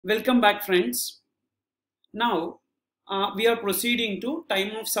Welcome back, friends. Now we are proceeding to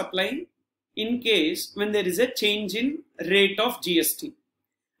time of supply in case when there is a change in rate of GST,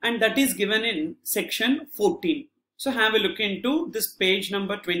 and that is given in section 14. So have a look into this page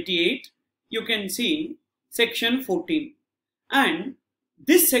number 28. You can see section 14, and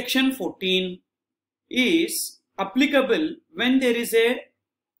this section 14 is applicable when there is a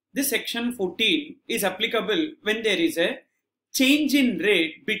section 14 is applicable when there is a change in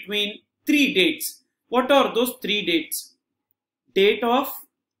rate between three dates. What are those three dates? Date of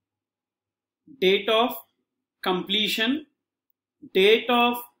completion, date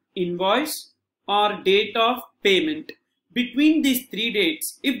of invoice, or date of payment. Between these three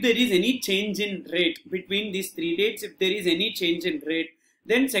dates, if there is any change in rate,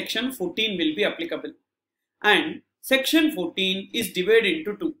 then section 14 will be applicable. And section 14 is divided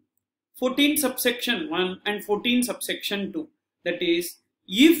into two. 14 subsection 1 and 14 subsection 2. That is,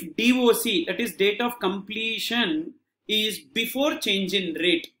 if DOC, that is date of completion, is before change in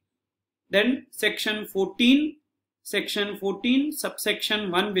rate, then section 14 subsection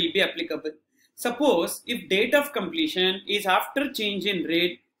 1 will be applicable. Suppose if date of completion is after change in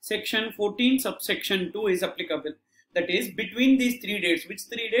rate, section 14 subsection 2 is applicable. That is, between these three dates, which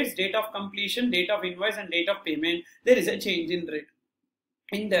three dates? Date of completion, date of invoice, and date of payment, there is a change in rate.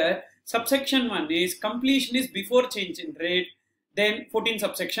 In the subsection 1 is completion is before change in rate, then 14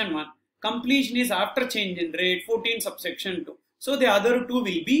 subsection 1. Completion is after change in rate, 14 subsection 2. So the other two will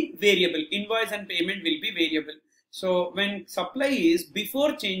be variable. Invoice and payment will be variable. So when supply is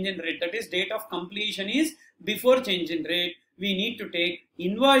before change in rate, that is date of completion is before change in rate, we need to take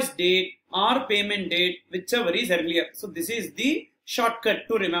invoice date or payment date, whichever is earlier. So this is the shortcut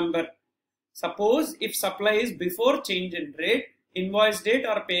to remember. Suppose if supply is before change in rate, invoice date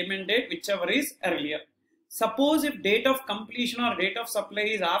or payment date, whichever is earlier. Suppose if date of completion or date of supply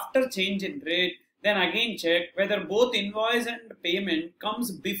is after change in rate, then again check whether both invoice and payment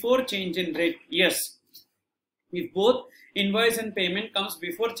comes before change in rate. Yes. If both invoice and payment comes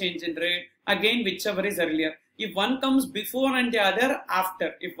before change in rate, again whichever is earlier. If one comes before and the other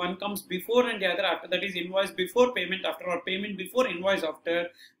after, that is invoice before payment after, or payment before invoice after,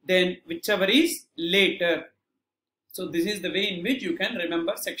 then whichever is later. So this is the way in which you can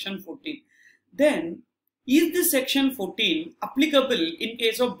remember section 14. Then, is this section 14 applicable in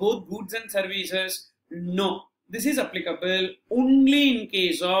case of both goods and services? No. This is applicable only in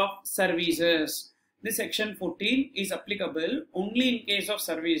case of services. This section 14 is applicable only in case of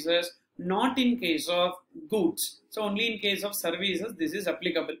services, not in case of goods. So only in case of services this is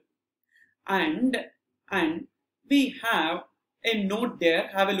applicable. And we have a note there.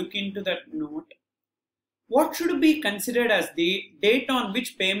 Have a look into that note. What should be considered as the date on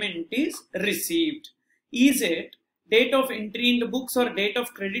which payment is received? Is it date of entry in the books or date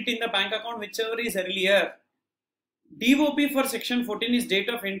of credit in the bank account, whichever is earlier? DOP for section 14 is date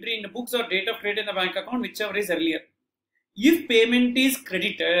of entry in the books or date of credit in the bank account, whichever is earlier. If payment is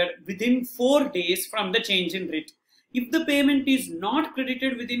credited within 4 days from the change in rate, if the payment is not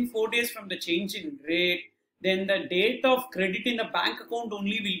credited within 4 days from the change in rate, then the date of credit in the bank account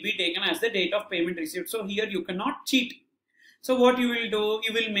only will be taken as the date of payment received. So here you cannot cheat. So what you will do,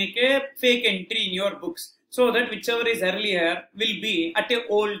 you will make a fake entry in your books so that whichever is earlier will be at a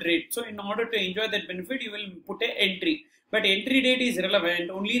old rate. So in order to enjoy that benefit, you will put a entry. But entry date is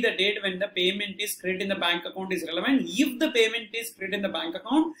relevant. Only the date when the payment is credited in the bank account is relevant. If the payment is credited in the bank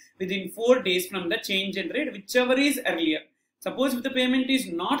account within 4 days from the change in rate, whichever is earlier. Suppose if the payment is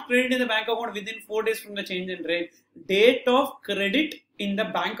not credited in the bank account within 4 days from the change in rate, date of credit in the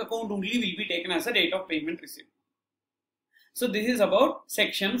bank account only will be taken as a date of payment received. So this is about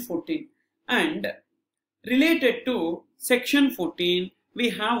section 14. And related to section 14,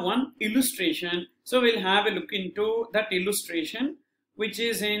 we have one illustration. So we'll have a look into that illustration, which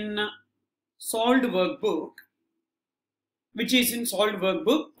is in solved workbook,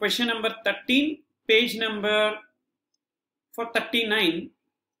 question number 13, page number for 39.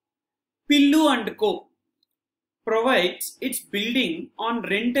 Pillu and Co. provides its building on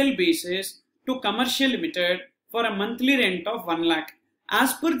rental basis to Commercial Limited for a monthly rent of 1 lakh.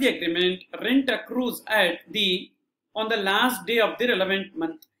 As per the agreement, rent accrues on the last day of the relevant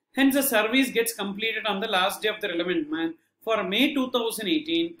month. Hence, the service gets completed on the last day of the relevant month. For May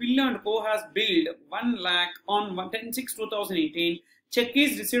 2018, Pillu and Co. has billed 1 lakh on 10/6/2018. Check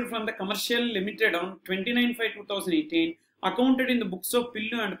is received from the Commercial Limited on 29/5/2018. Accounted in the books of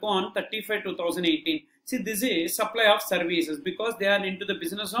Pillu and Co. on 30/5/2018. See, this is supply of services because they are into the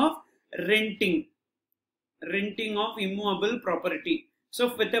business of renting of immovable property.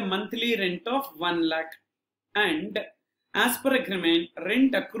 So with a monthly rent of 1 lakh, and As per agreement,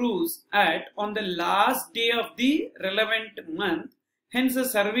 rent accrues on the last day of the relevant month. Hence, the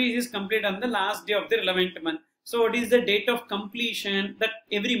service is complete on the last day of the relevant month. So, what is the date of completion? That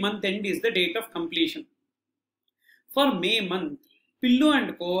every month end is the date of completion. For May month, Pillu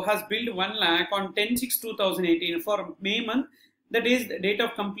and Co has billed 1 lakh on 10/6/2018. For May month, that is the date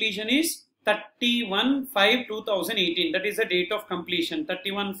of completion is 31/5/2018. That is the date of completion.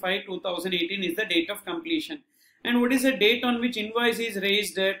 31/5/2018 is the date of completion. And what is the date on which invoice is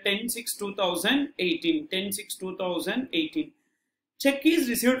raised? 10/6/2018. 10/6/2018. Check is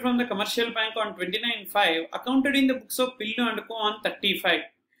received from the commercial bank on 29/5, accounted in the books of Pillu and Co on 30/5,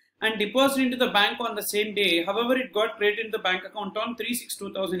 and deposited into the bank on the same day. However, it got credited in the bank account on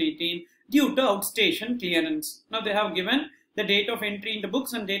 3/6/2018 due to outstation clearance. Now they have given the date of entry in the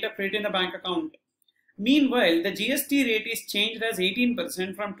books and date of credit in the bank account. Meanwhile, the GST rate is changed as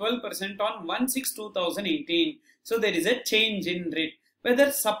 18% from 12% on 1/6/2018. So there is a change in rate.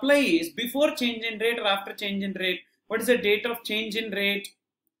 Whether supply is before change in rate or after change in rate. What is the date of change in rate?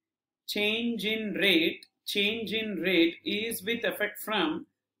 Change in rate is with effect from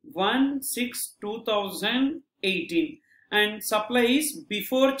 1/6/2018, and supply is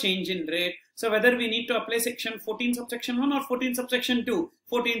before change in rate. So whether we need to apply section 14 subsection 1 or 14 subsection 2,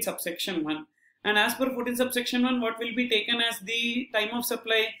 14 subsection 1. And as per 14 subsection 1, what will be taken as the time of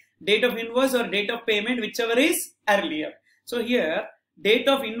supply? Date of invoice or date of payment, whichever is earlier. So here, date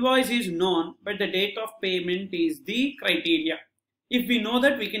of invoice is known, but the date of payment is the criteria. If we know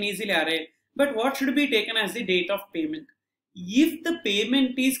that, we can easily arrange. But what should be taken as the date of payment? If the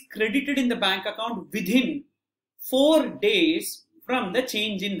payment is credited in the bank account within 4 days from the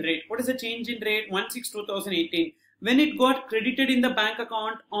change in rate. What is the change in rate? 1/6/2018. When it got credited in the bank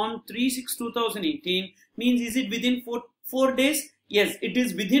account on 3/6/2018, means is it within 4 days? Yes, it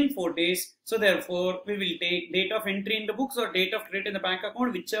is within 4 days. So therefore, we will take date of entry in the books or date of credit in the bank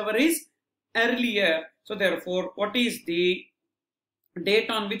account, whichever is earlier. So therefore, what is the date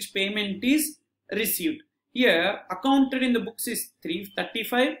on which payment is received? Here, accounted in the books is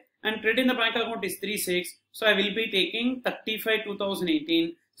 3/35 and credit in the bank account is 3/6. So I will be taking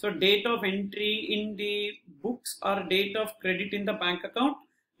 35/2018. So date of entry in the books or date of credit in the bank account,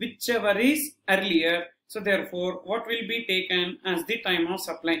 whichever is earlier. So therefore, what will be taken as the time of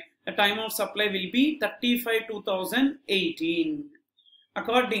supply? The time of supply will be 35/2018.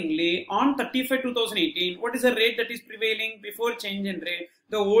 Accordingly, on 35/2018, what is the rate that is prevailing before change in rate?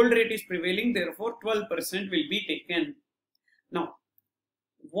 The old rate is prevailing, therefore 12% will be taken. Now,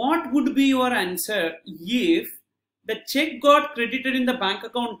 what would be your answer if the check got credited in the bank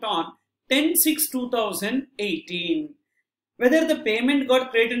account on 10/6/2018? Whether the payment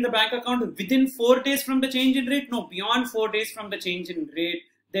got credited in the bank account within 4 days from the change in rate? No, beyond 4 days from the change in rate.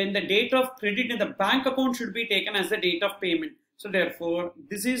 Then the date of credit in the bank account should be taken as the date of payment. So therefore,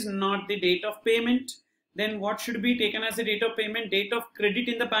 this is not the date of payment. Then what should be taken as the date of payment? Date of credit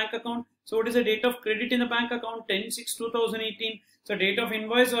in the bank account. So what is the date of credit in the bank account? 10/6/2018. So date of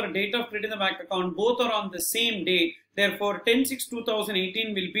invoice or date of credit in the bank account, both are on the same day. Therefore,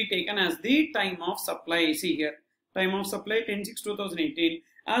 10/6/2018 will be taken as the time of supply. See here, time of supply 10/6/2018.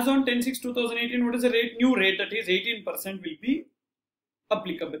 As on 10/6/2018, what is the rate? New rate, that is 18% will be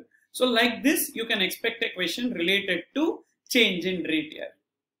applicable. So like this, you can expect a question related to change in rate here.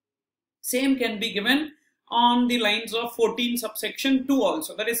 Same can be given on the lines of 14 subsection 2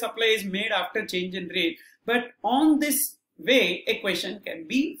 also. That is, supply is made after change in rate. But on this way, a question can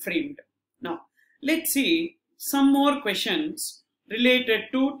be framed. Now, let's see some more questions related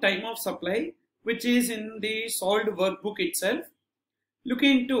to time of supply, which is in the solved workbook itself. Look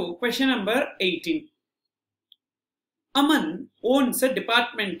into question number 18. Aman owns a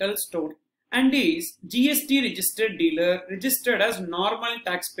departmental store and is GST registered dealer, registered as normal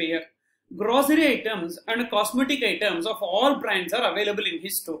taxpayer. Grocery items and cosmetic items of all brands are available in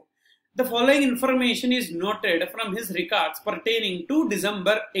his store. The following information is noted from his records pertaining to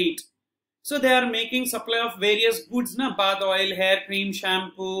December 8. So they are making supply of various goods, bath oil, hair cream,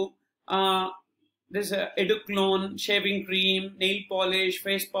 shampoo, this Educlone, shaving cream, nail polish,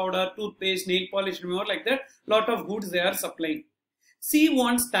 face powder, toothpaste, nail polish remover, like that. Lot of goods they are supplying. C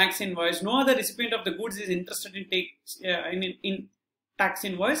wants tax invoice. No other recipient of the goods is interested in tax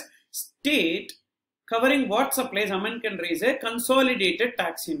invoice. State covering what supplies Aman can raise a consolidated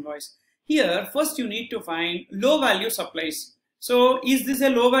tax invoice. Here, first you need to find low value supplies. So, is this a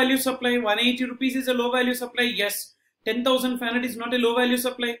low value supply? 180 rupees is a low value supply? Yes. 10,500 is not a low value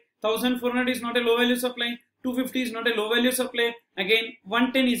supply. 1,400 is not a low value supply. 250 is not a low value supply. Again,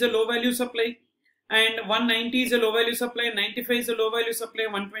 110 is a low value supply. and 190 is a low value supply, 95 is a low value supply,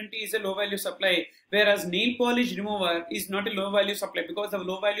 120 is a low value supply, whereas nail polish remover is not a low value supply, because the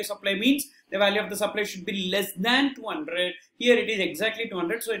low value supply means the value of the supply should be less than 200. Here it is exactly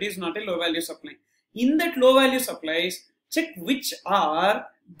 200, so it is not a low value supply. In that low value supplies, check which are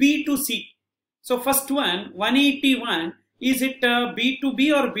B to C. So first one, 181, is it B to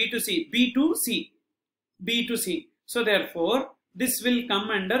B or B to C? B to C. B to C. So therefore, this will come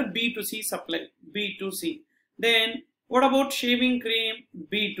under B to C supply, B to C. Then what about shaving cream?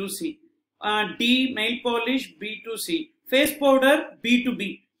 B to C. D, nail polish, B to C. Face powder, B to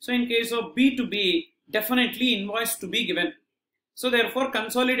B. So in case of B to B, definitely invoice to be given. So therefore,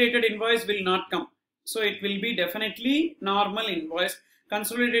 consolidated invoice will not come. So it will be definitely normal invoice.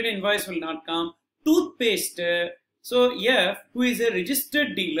 Consolidated invoice will not come. Toothpaste. So F, who is a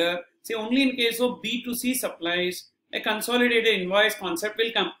registered dealer, say only in case of B to C supplies, a consolidated invoice concept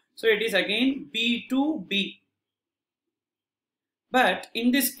will come. So it is again B to B. But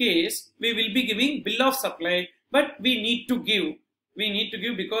in this case, we will be giving bill of supply, but we need to give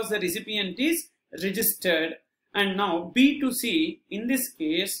because the recipient is registered. And now B to C, in this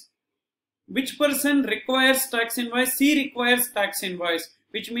case, which person requires tax invoice? C requires tax invoice,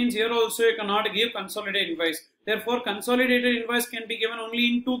 which means here also you cannot give consolidated invoice. Therefore, consolidated invoice can be given only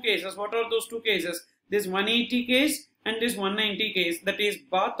in two cases. What are those two cases? This 180 case and this 190 case, that is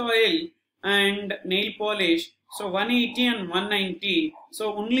bath oil and nail polish. So 180 and 190.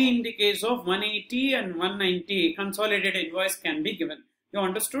 So only in the case of 180 and 190, consolidated invoice can be given. You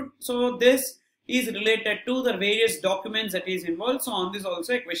understood? So this is related to the various documents that is involved. So on this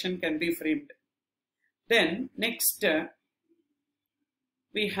also a question can be framed. Then next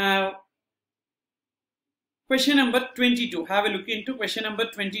we have question number 22. Have a look into question number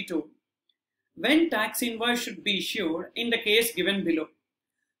 22. When tax invoice should be issued in the case given below.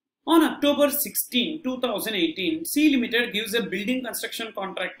 On October 16, 2018, C Limited gives a building construction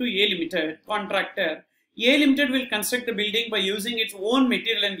contract to A Limited contractor. A Limited will construct the building by using its own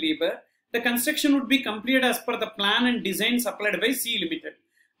material and labor. The construction would be completed as per the plan and design supplied by C Limited.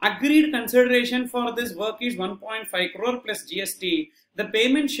 Agreed consideration for this work is 1.5 crore plus GST. The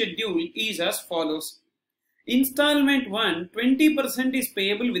payment schedule is as follows. Installment 1, 20% is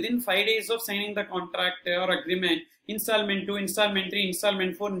payable within 5 days of signing the contract or agreement. Installment 2, installment 3,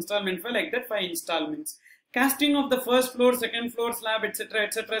 installment 4, installment 5, like that 5 installments. Casting of the first floor, second floor, slab, etc.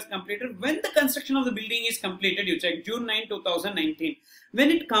 is completed. When the construction of the building is completed, you check June 9, 2019.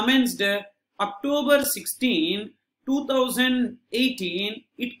 When it commenced October 16, 2018,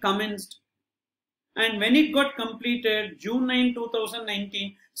 it commenced. And when it got completed, June 9,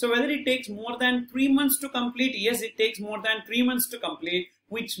 2019. So whether it takes more than 3 months to complete, yes, it takes more than 3 months to complete,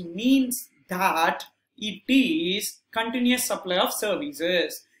 which means that it is continuous supply of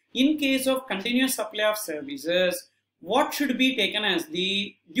services. In case of continuous supply of services, what should be taken as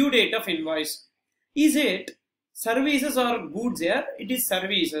the due date of invoice? Is it services or goods here? It is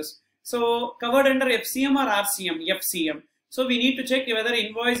services. So covered under FCM or RCM? FCM. So we need to check whether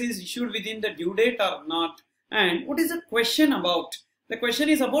invoice is issued within the due date or not. And what is the question about? The question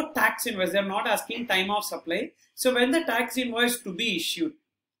is about tax invoice. They are not asking time of supply. So when the tax invoice to be issued?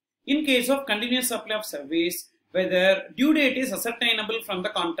 In case of continuous supply of service, whether due date is ascertainable from the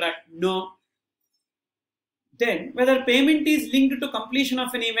contract? No. Then whether payment is linked to completion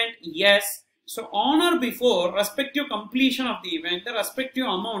of an event? Yes. So on or before respective completion of the event, the respective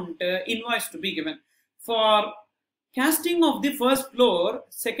amount invoice to be given. For casting of the first floor,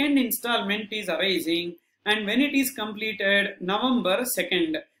 second installment is arising, and when it is completed, November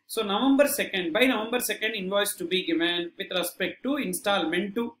 2nd. So November 2nd, by November 2nd, invoice to be given with respect to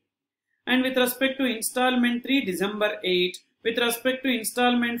installment 2. And with respect to installment 3, December 8. With respect to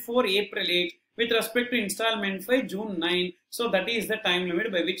installment 4, April 8. With respect to installment 5, June 9. So that is the time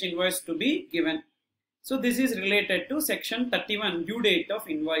limit by which invoice to be given. So this is related to section 31, due date of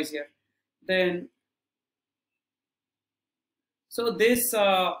invoice here. Then, so this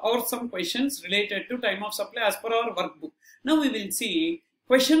are some questions related to time of supply as per our workbook. Now we will see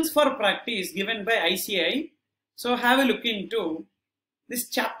questions for practice given by ICI. So have a look into this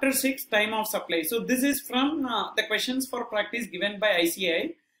chapter 6, time of supply. So this is from the questions for practice given by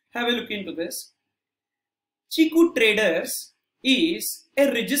ICI. Have a look into this. Chiku Traders is a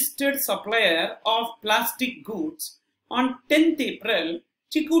registered supplier of plastic goods. On 10th April,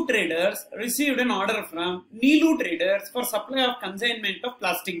 Chiku Traders received an order from Nilu Traders for supply of consignment of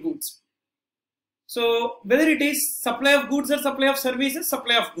plastic goods. So whether it is supply of goods or supply of services,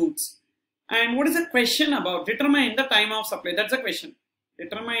 supply of goods. And what is the question about? Determine the time of supply. That's the question.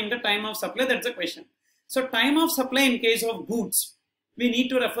 Determine the time of supply. That's the question. So time of supply in case of goods, we need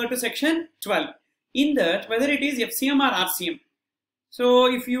to refer to section 12. in that whether it is FCM or RCM.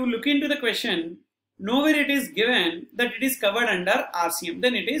 So if you look into the question, nowhere it is given that it is covered under RCM,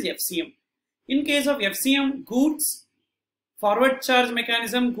 then it is FCM. In case of FCM, goods, forward charge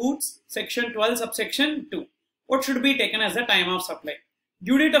mechanism goods, section 12 subsection 2. What should be taken as the time of supply?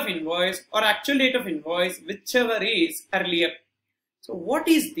 Due date of invoice or actual date of invoice, whichever is earlier. So what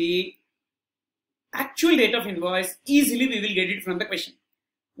is the actual date of invoice? Easily we will get it from the question.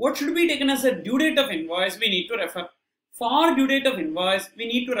 What should be taken as the due date of invoice? We need to refer. For due date of invoice, we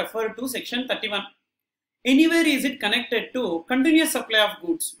need to refer to section 31. Anywhere is it connected to continuous supply of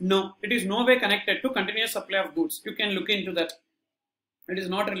goods? No, it is no way connected to continuous supply of goods. You can look into that. It is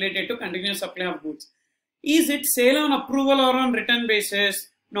not related to continuous supply of goods. Is it sale on approval or on return basis?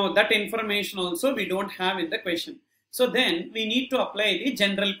 No, that information also we don't have in the question. So then we need to apply the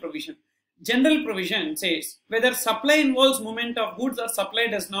general provision. General provision says whether supply involves movement of goods or supply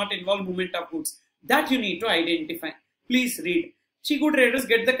does not involve movement of goods. That you need to identify. Please read. Chiku traders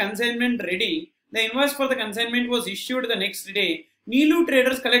get the consignment ready. The invoice for the consignment was issued the next day. Nilu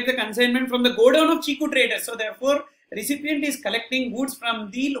traders collect the consignment from the godown of Chiku traders. So therefore, recipient is collecting goods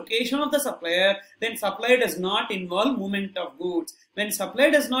from the location of the supplier. Then supply does not involve movement of goods. When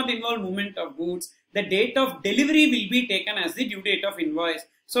supply does not involve movement of goods, the date of delivery will be taken as the due date of invoice.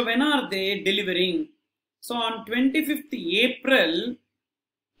 So when are they delivering? So on 25th April,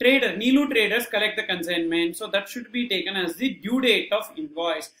 Nilu traders collect the consignment. So that should be taken as the due date of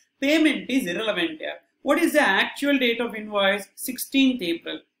invoice. Payment is irrelevant here. What is the actual date of invoice? 16th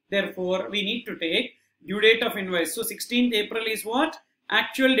April. Therefore, we need to take due date of invoice. So 16th April is what?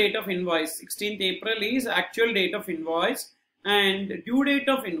 Actual date of invoice. 16th April is actual date of invoice. And due date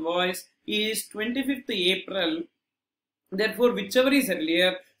of invoice is 25th April. Therefore, whichever is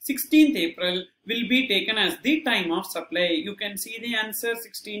earlier, 16th April will be taken as the time of supply. You can see the answer.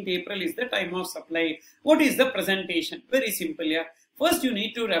 16th April is the time of supply. What is the presentation? Very simple here. First, you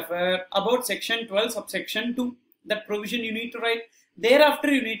need to refer about section 12 subsection 2. That provision you need to write.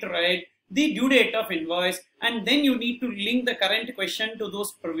 Thereafter, you need to write the due date of invoice, and then you need to link the current question to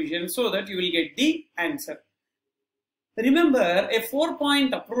those provisions so that you will get the answer. Remember, a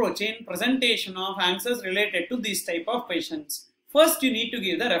 4-point approach in presentation of answers related to this type of questions. First, you need to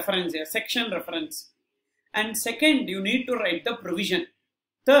give the reference here, section reference. And second, you need to write the provision.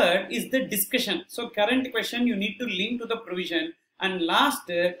 Third is the discussion. So, current question you need to link to the provision. And last,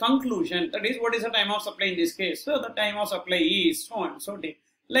 conclusion, that is what is the time of supply in this case. So, the time of supply is so on, so day.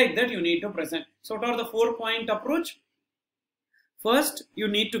 Like that you need to present. So, what are the 4-point approach? First, you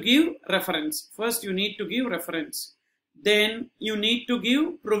need to give reference. First, you need to give reference. Then, you need to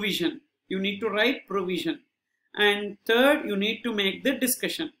give provision. You need to write provision. And third, you need to make the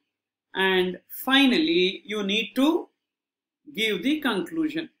discussion. And finally, you need to give the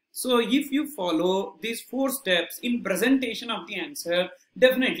conclusion. So, if you follow these 4 steps in presentation of the answer,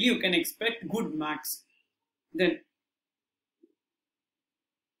 definitely you can expect good marks. Then,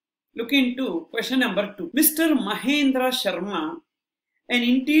 look into question number 2. Mr. Mahendra Sharma, an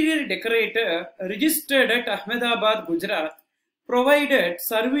interior decorator registered at Ahmedabad, Gujarat, provided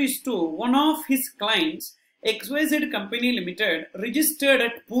service to one of his clients, XYZ Company Limited, registered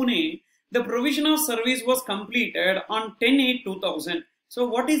at Pune. The provision of service was completed on 10/8/2000. So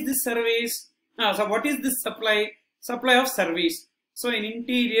what is this service? So what is this supply? Supply of service. So an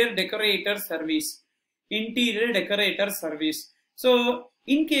interior decorator service. Interior decorator service. So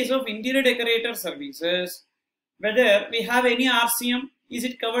in case of interior decorator services, whether we have any RCM, is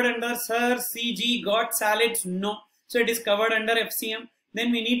it covered under Sir, CG, got, salads? No. So it is covered under FCM.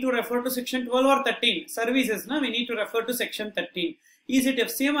 Then we need to refer to section 12 or 13. Services, we need to refer to section 13. Is it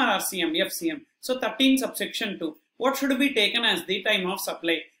FCM or RCM? FCM. So 13 subsection 2. What should be taken as the time of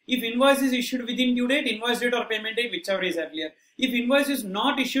supply? If invoice is issued within due date, invoice date or payment date, whichever is earlier. If invoice is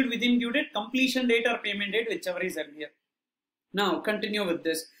not issued within due date, completion date or payment date, whichever is earlier. Now continue with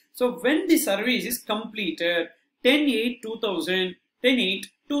this. So when the service is completed, 10/8/2000,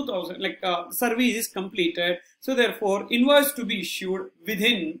 10/8/2000, service is completed. So therefore, invoice to be issued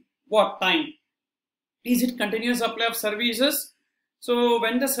within what time? Is it continuous supply of services? So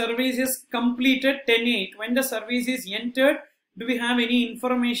when the service is completed 10/8, when the service is entered, do we have any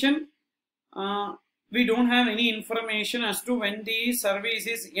information? We don't have any information as to when the service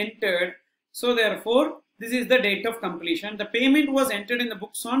is entered. So therefore, this is the date of completion. The payment was entered in the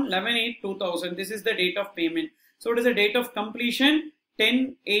books on 11/8/2000. This is the date of payment. So what is the date of completion?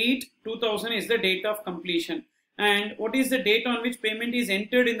 10/8/2000 is the date of completion. And what is the date on which payment is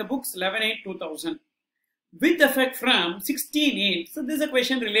entered in the books? 11/8/2000. With effect from 16/8. So this is a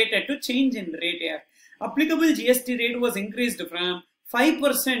question related to change in rate here. Applicable GST rate was increased from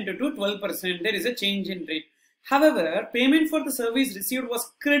 5% to 12%, there is a change in rate. However, payment for the service received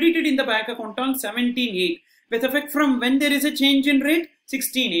was credited in the bank account on 17/8 with effect from when there is a change in rate,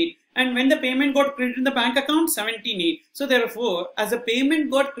 16/8. And when the payment got credited in the bank account, 17/8. So therefore, as the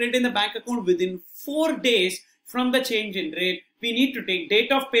payment got credited in the bank account within 4 days from the change in rate, we need to take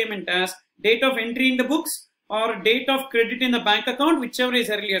date of payment as date of entry in the books or date of credit in the bank account, whichever is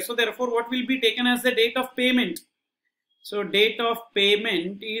earlier. So therefore, what will be taken as the date of payment? So date of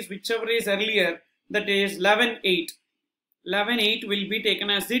payment is whichever is earlier, that is 11/8. 11/8 will be taken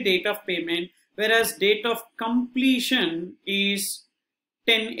as the date of payment, whereas date of completion is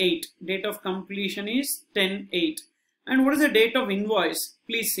 10/8. Date of completion is 10/8. And what is the date of invoice?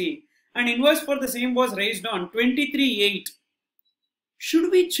 Please see. An invoice for the same was raised on 23/8. Should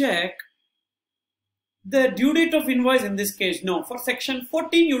we check the due date of invoice in this case? No. For section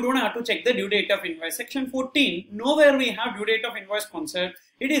 14, you don't have to check the due date of invoice. Section 14, nowhere we have due date of invoice concept.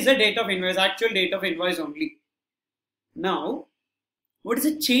 It is the date of invoice, actual date of invoice only. Now, what is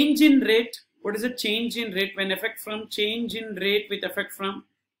a change in rate? What is a change in rate when effect from change in rate with effect from?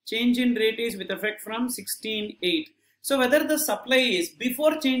 Change in rate is with effect from 16/8. So whether the supply is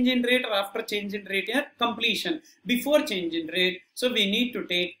before change in rate or after change in rate here, completion, before change in rate. So we need to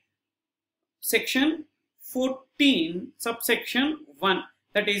take section 14 subsection 1,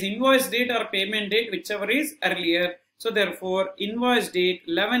 that is invoice date or payment date, whichever is earlier. So therefore invoice date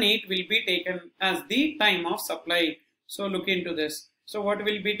 11/8 will be taken as the time of supply. So look into this. So what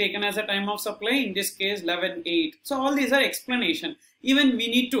will be taken as a time of supply? In this case 11/8. So all these are explanation. Even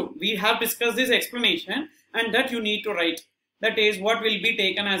we have discussed this explanation, and that you need to write. That is what will be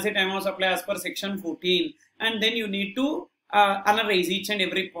taken as a time of supply as per section 14. And then you need to analyze each and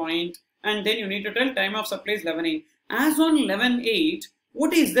every point. And then you need to tell time of supply is 11/8. As on 11/8,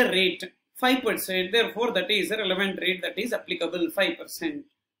 what is the rate? 5%. Therefore, that is the relevant rate that is applicable, 5%.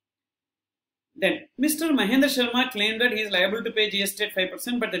 Then, Mr. Mahendra Sharma claimed that he is liable to pay GST at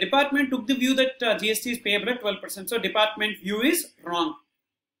 5%, but the department took the view that GST is payable at 12%. So, department view is wrong.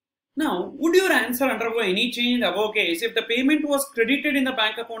 Now, would your answer undergo any change in the above case if the payment was credited in the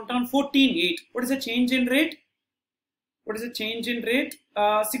bank account on 14/8? What is the change in rate? What is the change in rate?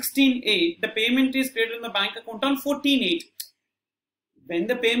 16/8. The payment is credited in the bank account on 14/8. When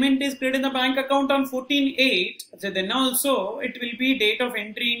the payment is credited in the bank account on 14/8, so then also it will be date of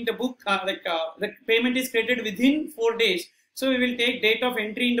entry in the book. The payment is credited within 4 days. So we will take date of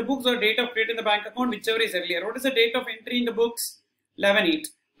entry in the books or date of credit in the bank account, whichever is earlier. What is the date of entry in the books? 11/8.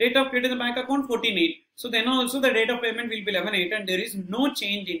 Date of credit in the bank account 14/8. So then also the date of payment will be 11/8, and there is no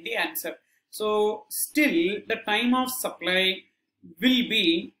change in the answer. So still the time of supply will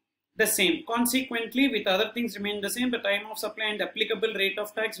be the same. Consequently, with other things remain the same, the time of supply and applicable rate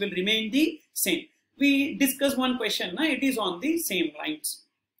of tax will remain the same. We discuss one question, it is on the same lines.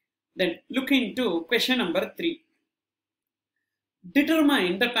 Then look into question number 3.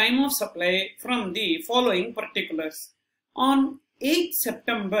 Determine the time of supply from the following particulars. On 8th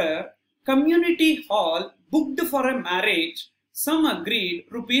September, Community Hall booked for a marriage. Some agreed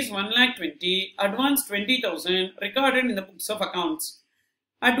rupees 1,20,000, advance 20,000, recorded in the books of accounts.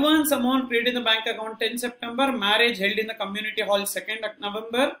 Advance amount paid in the bank account 10 September, marriage held in the community hall 2nd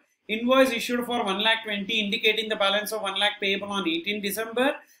November, invoice issued for 1,20,000 indicating the balance of 1,00,000 payable on 18 December,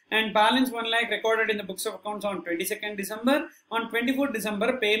 and balance 1,00,000 recorded in the books of accounts on 22nd December. On 24th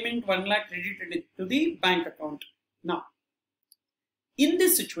December, payment 1,00,000 credited to the bank account. Now, in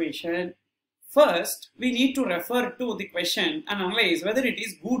this situation, first we need to refer to the question and analyze whether it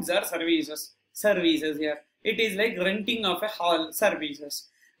is goods or services. Services here. It is like renting of a hall, services.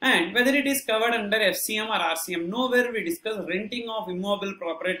 And whether it is covered under FCM or RCM. Nowhere we discuss renting of immobile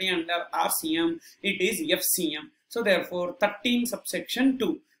property under RCM. It is FCM. So therefore 13 subsection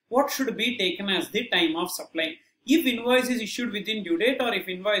 2. What should be taken as the time of supply? If invoice is issued within due date or if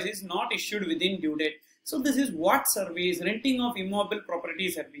invoice is not issued within due date. So this is what service? Renting of immobile property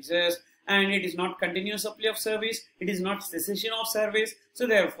services. And it is not continuous supply of service, it is not cessation of service. So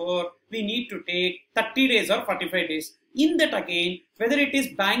therefore, we need to take 30 days or 45 days. In that again, whether it is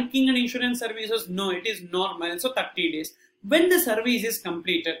banking and insurance services, no, it is normal, so 30 days. When the service is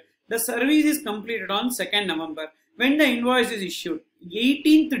completed, the service is completed on 2nd November. When the invoice is issued,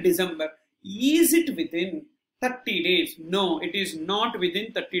 18th December, is it within 30 days? No, it is not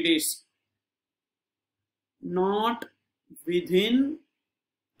within 30 days. Not within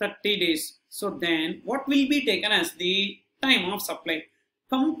 30 days. So then what will be taken as the time of supply?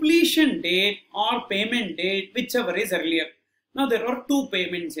 Completion date or payment date, whichever is earlier. Now there are two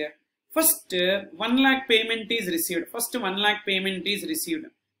payments here. First 1,00,000 payment is received. First 1,00,000 payment is received.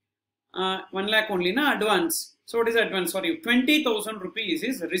 1 lakh only na advance. So what is advance? Sorry, 20,000 rupees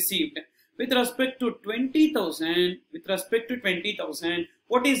is received. With respect to 20,000,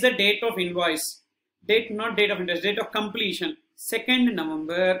 what is the date of invoice? Not date of invoice, date of completion, 2nd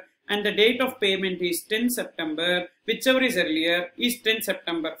November, and the date of payment is 10 September, whichever is earlier is 10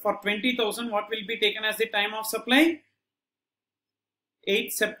 September. For 20,000, what will be taken as the time of supply?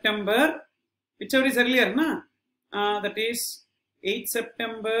 8 September, whichever is earlier, na? That is 8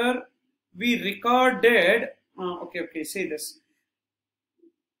 September, we recorded, say this.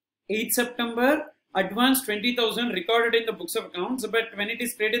 8 September, advance 20,000 recorded in the books of accounts, but when it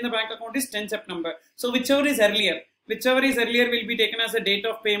is paid in the bank account is 10 September. So whichever is earlier will be taken as the date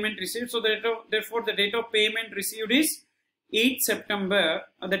of payment received. So therefore the date of payment received is 8 September,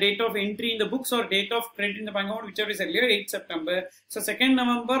 the date of entry in the books or date of credit in the bank account, whichever is earlier, 8 September. So 2nd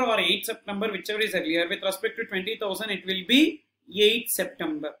November or 8 September, whichever is earlier. With respect to 20,000, it will be 8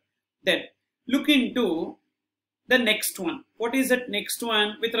 September. Then look into the next one. What is that next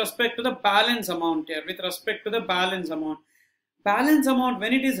one? With respect to the balance amount here. Balance amount,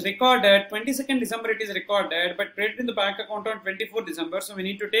 when it is recorded, 22nd December it is recorded, but credit in the bank account on 24th December. So we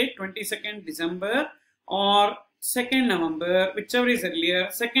need to take 22nd December or 2nd November, whichever is earlier.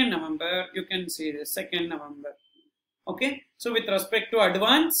 2nd November, you can say this, 2nd November. Okay. So with respect to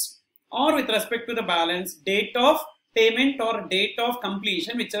advance or with respect to the balance, date of payment or date of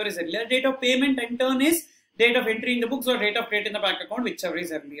completion, whichever is earlier. Date of payment in turn is date of entry in the books or date of credit in the bank account, whichever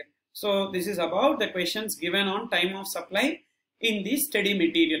is earlier. So this is about the questions given on time of supply in the study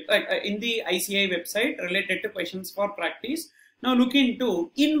material, in the ICI website related to questions for practice. Now look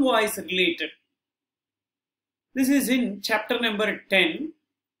into invoice related. This is in chapter number 10,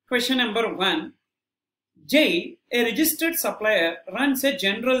 question number 1. Jay, a registered supplier, runs a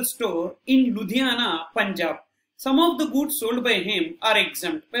general store in Ludhiana, Punjab. Some of the goods sold by him are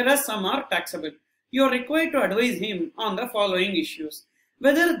exempt, whereas some are taxable. You are required to advise him on the following issues.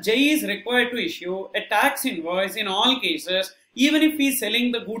 Whether Jay is required to issue a tax invoice in all cases, even if he is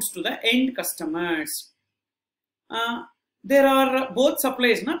selling the goods to the end customers. There are both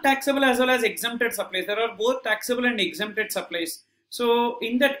supplies, not taxable as well as exempted supplies. There are both taxable and exempted supplies. So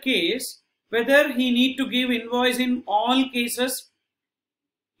in that case, whether he need to give invoice in all cases,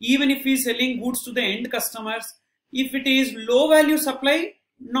 even if he is selling goods to the end customers. If it is low value supply,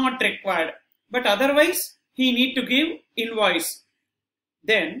 not required. But otherwise, he need to give invoice.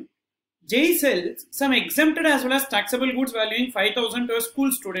 Then, Jay sells some exempted as well as taxable goods valuing 5,000 to a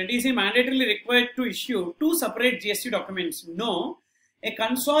school student. Is he mandatorily required to issue two separate GST documents? No. A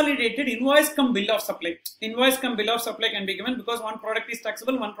consolidated invoice cum bill of supply. Invoice cum bill of supply can be given because one product is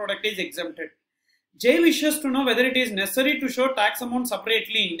taxable, one product is exempted. Jay wishes to know whether it is necessary to show tax amount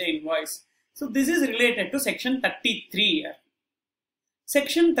separately in the invoice. So this is related to section 33 here.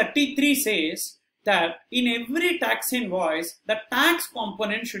 Section 33 says that in every tax invoice, the tax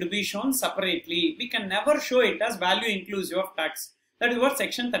component should be shown separately. We can never show it as value inclusive of tax. That is what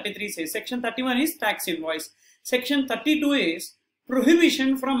section 33 says. Section 31 is tax invoice. Section 32 is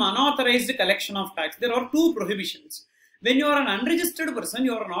prohibition from unauthorized collection of tax. There are two prohibitions. When you are an unregistered person,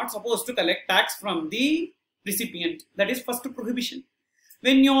 you are not supposed to collect tax from the recipient. That is first prohibition.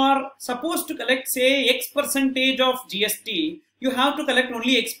 When you are supposed to collect, say, X percentage of GST, you have to collect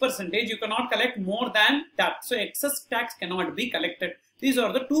only X percentage. You cannot collect more than that. So excess tax cannot be collected. These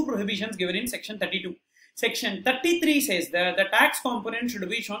are the two prohibitions given in section 32. Section 33 says that the tax component should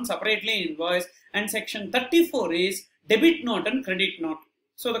be shown separately in invoice, and section 34 is debit note and credit note.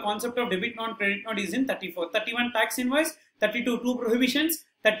 So the concept of debit note and credit note is in 34. 31 tax invoice, 32 two prohibitions,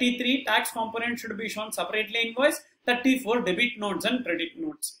 33 tax component should be shown separately in invoice, 34 debit notes and credit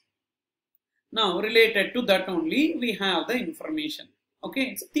notes. Now related to that only we have the information. Okay,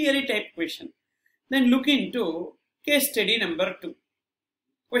 it's a theory type question. Then look into case study number 2.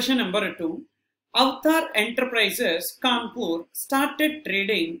 Question number 2. Avatar Enterprises Kanpur started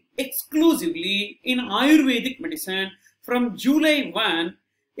trading exclusively in Ayurvedic medicine from July 1.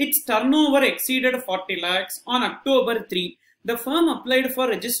 Its turnover exceeded 40 lakhs on October 3. The firm applied for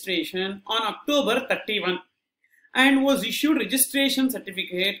registration on October 31 and was issued registration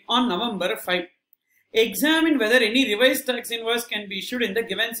certificate on November 5. Examine whether any revised tax invoice can be issued in the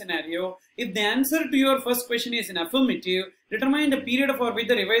given scenario. If the answer to your first question is in affirmative, determine the period for which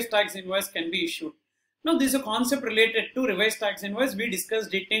the revised tax invoice can be issued. Now this is a concept related to revised tax invoice. We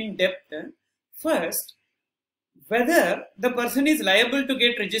discussed it in depth. First, whether the person is liable to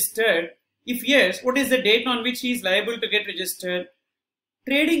get registered. If yes, what is the date on which he is liable to get registered?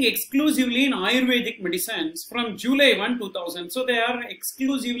 Trading exclusively in Ayurvedic medicines from July 1, 2000. So they are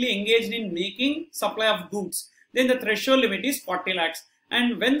exclusively engaged in making supply of goods. Then the threshold limit is 40 lakhs.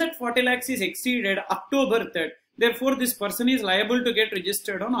 and when that 40 lakhs is exceeded October 3rd, therefore this person is liable to get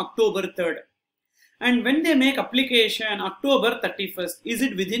registered on October 3rd. And when they make application October 31st, is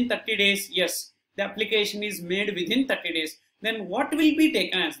it within 30 days? Yes, the application is made within 30 days. Then what will be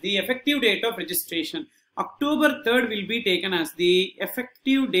taken as the effective date of registration? October 3rd will be taken as the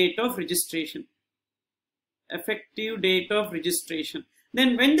effective date of registration. Effective date of registration.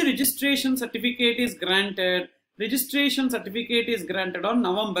 Then when the registration certificate is granted, registration certificate is granted on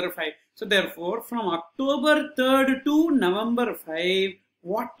November 5. So therefore, from October 3rd to November 5,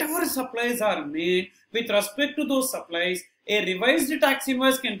 whatever supplies are made, with respect to those supplies, a revised tax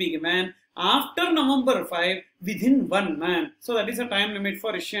invoice can be given after November 5 within 1 month. So that is a time limit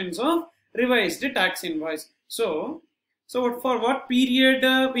for issuance of revised tax invoice. So for what period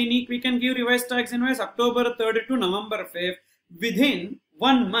we can give revised tax invoice? October 3rd to November 5th within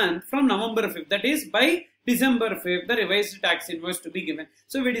 1 month from November 5th. That is by December 5th, the revised tax invoice to be given.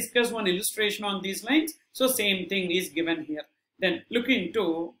 So we discussed one illustration on these lines. So same thing is given here. Then look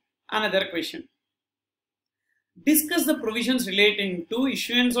into another question. Discuss the provisions relating to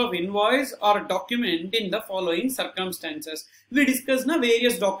issuance of invoice or document in the following circumstances. We discussed now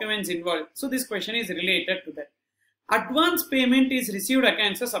various documents involved. So this question is related to that. Advance payment is received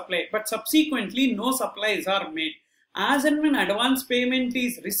against a supply, but subsequently no supplies are made. As and when advance payment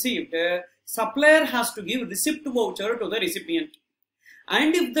is received, supplier has to give receipt voucher to the recipient.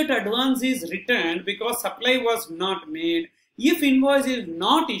 And if that advance is returned because supply was not made, if invoice is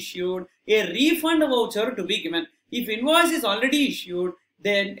not issued, a refund voucher to be given. If invoice is already issued,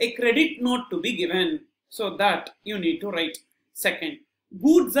 then a credit note to be given. So that you need to write. Second,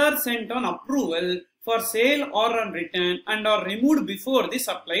 goods are sent on approval for sale or on return and are removed before the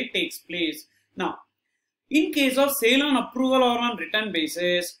supply takes place. Now, in case of sale on approval or on return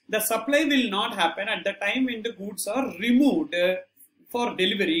basis, the supply will not happen at the time when the goods are removed for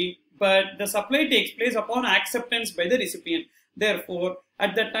delivery, but the supply takes place upon acceptance by the recipient. Therefore,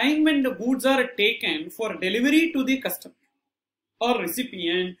 at the time when the goods are taken for delivery to the customer or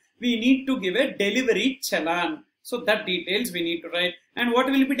recipient, we need to give a delivery challan. So that details we need to write. And what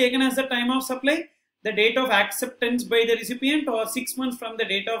will be taken as the time of supply? The date of acceptance by the recipient or 6 months from the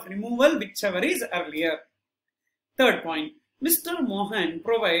date of removal, whichever is earlier. Third point, Mr. Mohan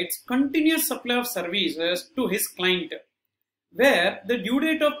provides continuous supply of services to his client. Where the due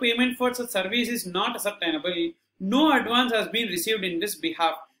date of payment for such service is not ascertainable, no advance has been received in this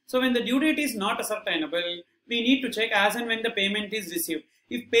behalf. So when the due date is not ascertainable, we need to check as and when the payment is received.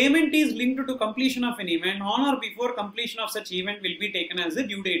 If payment is linked to completion of an event, on or before completion of such event will be taken as the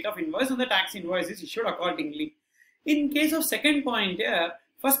due date of invoice and the tax invoice is issued accordingly. In case of second point here,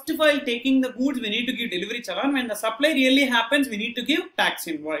 first while taking the goods, we need to give delivery challan. When the supply really happens, we need to give tax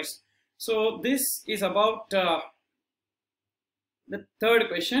invoice. So this is about the third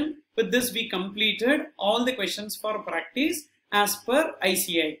question. With this, we completed all the questions for practice as per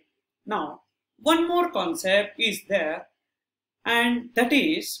ICI. Now, one more concept is there, and that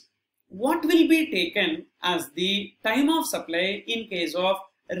is what will be taken as the time of supply in case of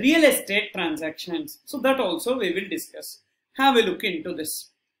real estate transactions. So that also we will discuss. Have a look into this.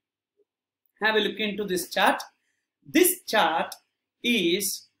 Have a look into this chart. This chart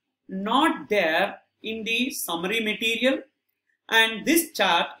is not there in the summary material, and this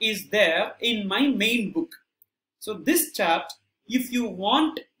chart is there in my main book. So this chart, if you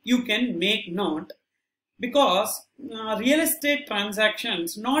want, you can make note, because real estate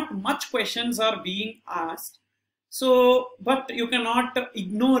transactions, not much questions are being asked. So, but you cannot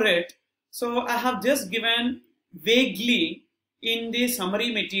ignore it. So I have just given vaguely in the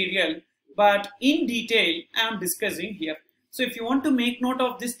summary material, but in detail I am discussing here. So if you want to make note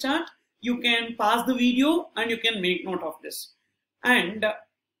of this chart, you can pause the video and you can make note of this. And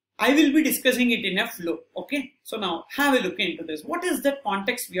I will be discussing it in a flow. Okay. So now have a look into this. What is the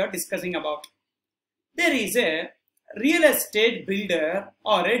context we are discussing about? There is a real estate builder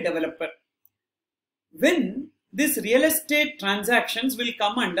or a developer. When this real estate transactions will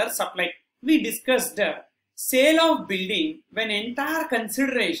come under supply, we discussed sale of building when entire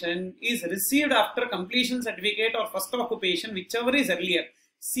consideration is received after completion certificate or first occupation, whichever is earlier,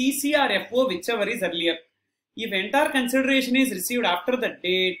 CC or FO, whichever is earlier. If entire consideration is received after the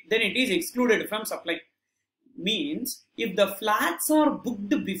date, then it is excluded from supply. Means if the flats are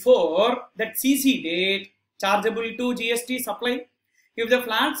booked before that CC date, chargeable to GST supply. If the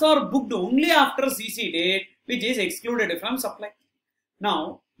flats are booked only after CC date, which is excluded from supply.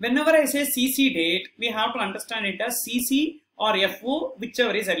 Now, whenever I say CC date, we have to understand it as CC or FO,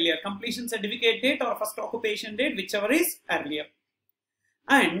 whichever is earlier, completion certificate date or first occupation date, whichever is earlier.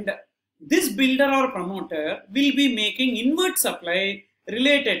 And this builder or promoter will be making inward supply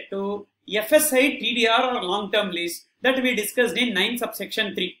related to FSI, TDR or long-term lease that we discussed in 9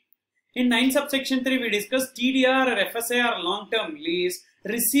 subsection 3. In 9 subsection 3, we discussed TDR or FSI or long-term lease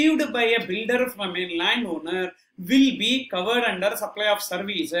received by a builder from a landowner will be covered under supply of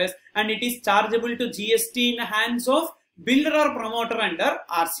services and it is chargeable to GST in the hands of builder or promoter under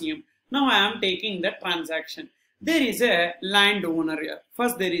RCM. Now I am taking the transaction. There is a landowner here.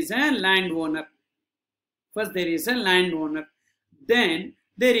 First there is a landowner. Then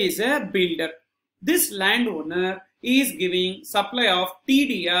there is a builder. This landowner is giving supply of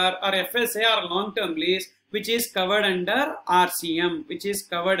TDR or FSA or long-term lease which is covered under RCM.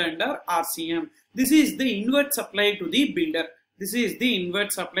 This is the inward supply to the builder.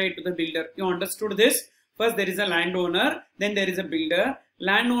 You understood this? First there is a landowner, then there is a builder.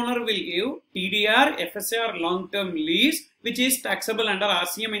 Landowner will give TDR, FSA or long-term lease which is taxable under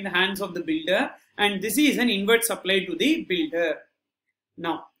RCM in the hands of the builder, and this is an inward supply to the builder.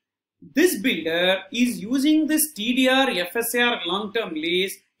 Now, this builder is using this TDR, FSA or long-term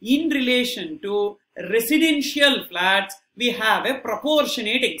lease in relation to residential flats. We have a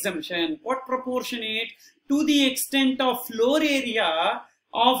proportionate exemption. What proportionate? To the extent of floor area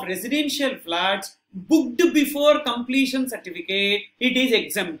of residential flats booked before completion certificate, it is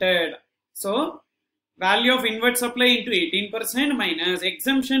exempted. So, value of inward supply into 18% minus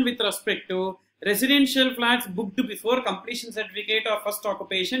exemption with respect to residential flats booked before completion certificate or first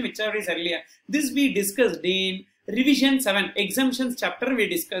occupation, whichever is earlier. This we discussed in revision 7, exemptions chapter we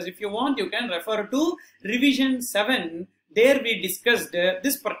discussed. If you want, you can refer to revision 7. There we discussed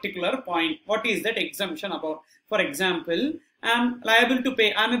this particular point. What is that exemption about? For example, I am liable to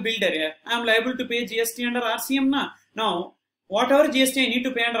pay, I am a builder here. I am liable to pay GST under RCM. Now, whatever GST I need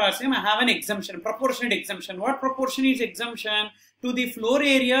to pay under RCM, I have an exemption, proportionate exemption. What proportion is exemption? To the floor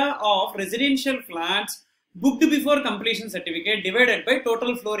area of residential flats booked before completion certificate divided by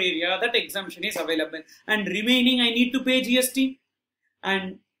total floor area, that exemption is available. And remaining I need to pay GST.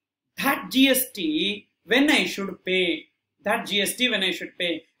 And that GST when I should pay,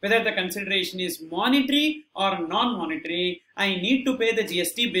 whether the consideration is monetary or non-monetary, I need to pay the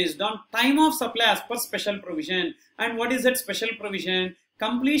GST based on time of supply as per special provision. And what is that special provision?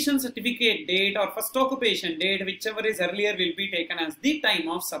 Completion certificate date or first occupation date, whichever is earlier, will be taken as the time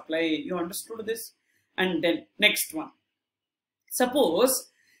of supply. You understood this? And then next one. Suppose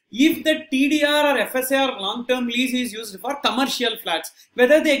if the TDR or FSA or long-term lease is used for commercial flats,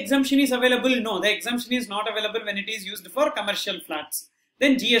 whether the exemption is available? No, the exemption is not available when it is used for commercial flats.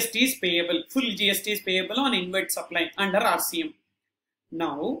 Then GST is payable, full GST is payable on inward supply under RCM.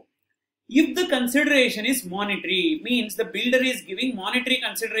 Now, if the consideration is monetary, means the builder is giving monetary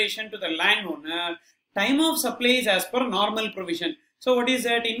consideration to the landowner, time of supply is as per normal provision. So what is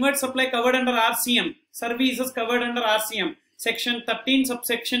that? Inward supply covered under RCM, services covered under RCM, section 13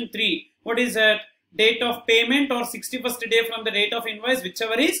 subsection 3. What is that? Date of payment or 61st day from the date of invoice,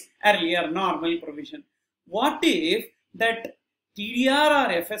 whichever is earlier, normal provision. What if that TDR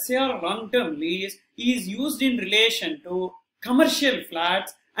or FSA or long-term lease is used in relation to commercial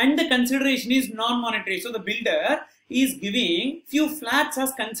flats and the consideration is non-monetary? So the builder is giving few flats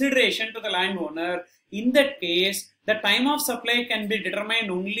as consideration to the landowner. In that case, the time of supply can be determined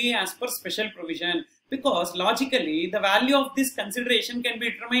only as per special provision, because logically the value of this consideration can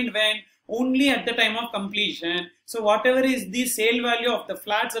be determined when? Only at the time of completion. So whatever is the sale value of the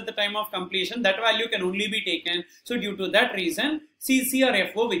flats at the time of completion, that value can only be taken. So due to that reason, CC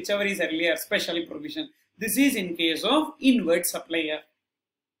or FO, whichever is earlier, special provision. This is in case of inward supply.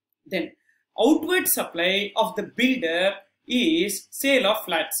 Then outward supply of the builder is sale of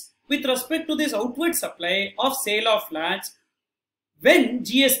flats. With respect to this outward supply of sale of flats, when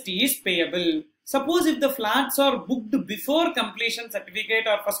GST is payable, suppose if the flats are booked before completion certificate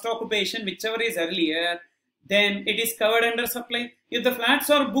or first occupation, whichever is earlier, then it is covered under supply. If the flats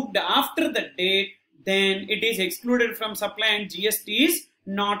are booked after the date, then it is excluded from supply and GST is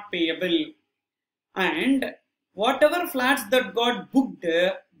not payable. And whatever flats that got booked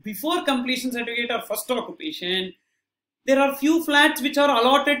before completion certificate or first occupation, there are few flats which are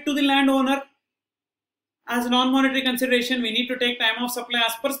allotted to the landowner. As non-monetary consideration, we need to take time of supply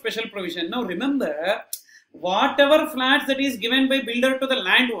as per special provision. Now remember, whatever flats that is given by builder to the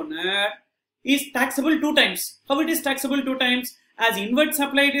landowner is taxable 2 times. How it is taxable 2 times? As inward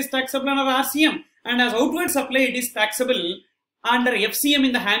supply it is taxable under RCM, and as outward supply it is taxable under FCM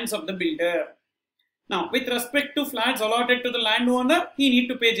in the hands of the builder. Now, with respect to flats allotted to the landowner, he need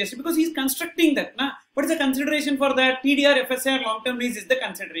to pay GST because he is constructing that. What is the consideration for that? TDR, FSA or long-term lease is the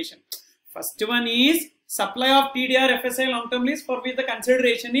consideration. First one is supply of TDR, FSA long-term lease for which the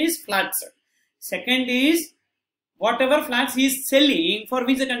consideration is flats. Second is whatever flats he is selling, for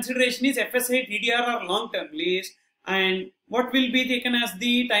which the consideration is FSI, TDR or long-term lease, and what will be taken as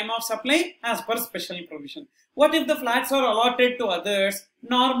the time of supply as per special provision. What if the flats are allotted to others?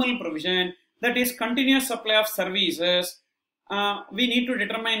 Normal provision, that is continuous supply of services. We need to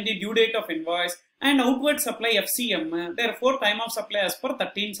determine the due date of invoice, and outward supply FCM, therefore time of supply as per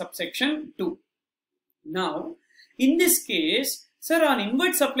 13 subsection 2. Now, in this case, sir, on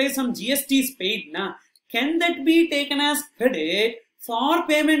inward supply some GST is paid, na? Can that be taken as credit for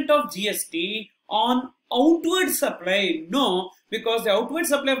payment of GST on outward supply? No, because the outward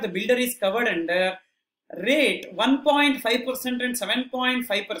supply of the builder is covered under rate 1.5% and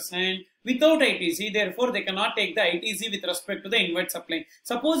 7.5% without ITC. Therefore, they cannot take the ITC with respect to the inward supply.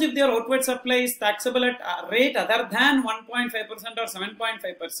 Suppose if their outward supply is taxable at a rate other than 1.5% or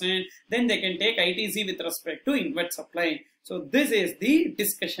 7.5%, then they can take ITC with respect to inward supply. So, this is the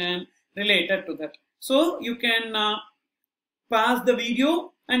discussion related to that. So, you can pause the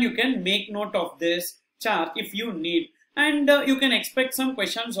video and you can make note of this chart if you need. And you can expect some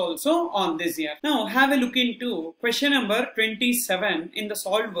questions also on this here. Now, have a look into question number 27 in the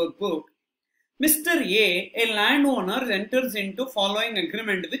solved workbook. Mr. A landowner enters into following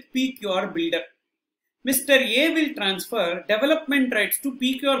agreement with PQR builder. Mr. A will transfer development rights to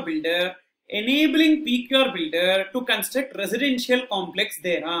PQR builder, enabling PQR builder to construct residential complex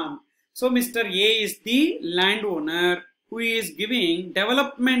thereon. So, Mr. A is the landowner who is giving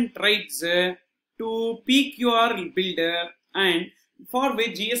development rights to PQR builder, and for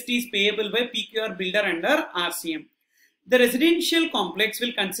which GST is payable by PQR builder under RCM. The residential complex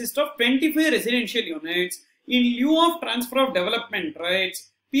will consist of 25 residential units. In lieu of transfer of development rights,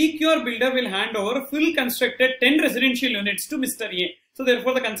 PQR builder will hand over full constructed 10 residential units to Mr. A. So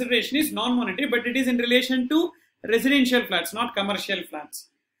therefore the consideration is non-monetary, but it is in relation to residential flats, not commercial flats.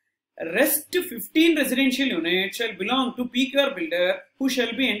 Rest 15 residential units shall belong to PQR builder, who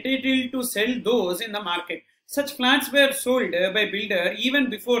shall be entitled to sell those in the market. Such flats were sold by builder even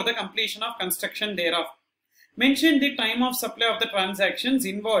before the completion of construction thereof. Mention the time of supply of the transactions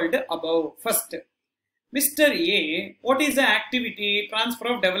involved above. First, Mr. A, what is the activity? Transfer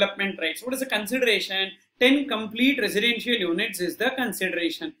of development rights. What is the consideration? 10 complete residential units is the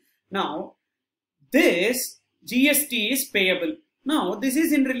consideration. Now, this GST is payable. Now, this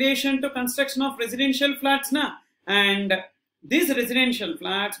is in relation to construction of residential flats, na? And these residential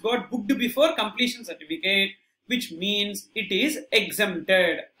flats got booked before completion certificate, which means it is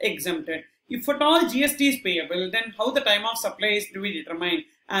exempted. If at all GST is payable, then how the time of supply is to be determined?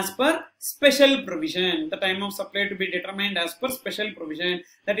 As per special provision. The time of supply to be determined as per special provision,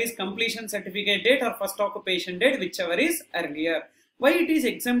 that is completion certificate date or first occupation date, whichever is earlier. Why it is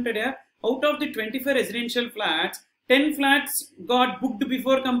exempted here? Out of the 25 residential flats, 10 flats got booked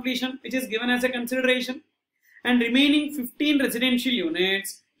before completion, which is given as a consideration, and remaining 15 residential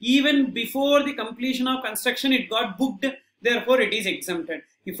units, even before the completion of construction, it got booked, therefore it is exempted.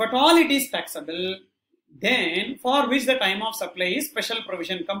 If at all it is taxable, then for which the time of supply is special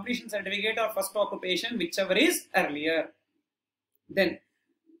provision, completion certificate or first occupation, whichever is earlier. Then,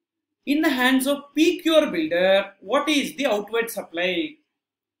 in the hands of PQR builder, what is the outward supply?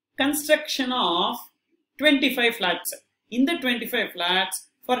 Construction of 25 flats. In the 25 flats,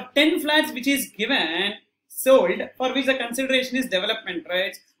 for 10 flats which is given, sold, for which the consideration is development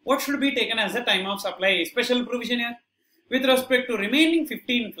rights, what should be taken as the time of supply? Special provision here. With respect to remaining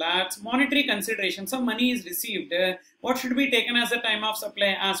 15 flats, monetary consideration, some money is received. What should be taken as the time of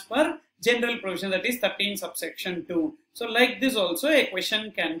supply? As per general provision, that is 13 subsection 2. So like this also a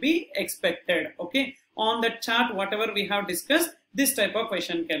question can be expected. Okay. On the chart, whatever we have discussed, this type of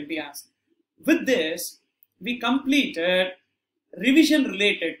question can be asked. With this, we completed revision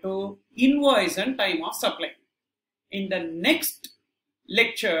related to invoice and time of supply. In the next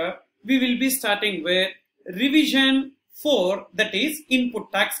lecture, we will be starting with revision 4, that is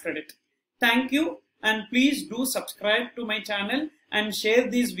input tax credit. Thank you, and please do subscribe to my channel and share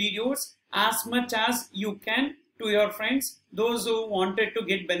these videos as much as you can to your friends. Those who wanted to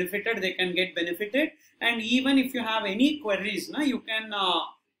get benefited, they can get benefited. And even if you have any queries, you can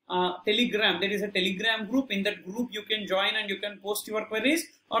Telegram, there is a Telegram group. In that group you can join and you can post your queries,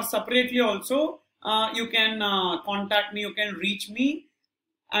 or separately also you can contact me, you can reach me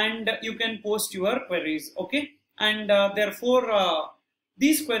and you can post your queries. Okay, and therefore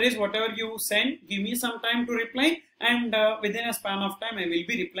these queries, whatever you send, give me some time to reply, and within a span of time I will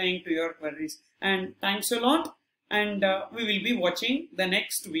be replying to your queries. And thanks a lot, and we will be watching the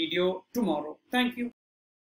next video tomorrow. Thank you.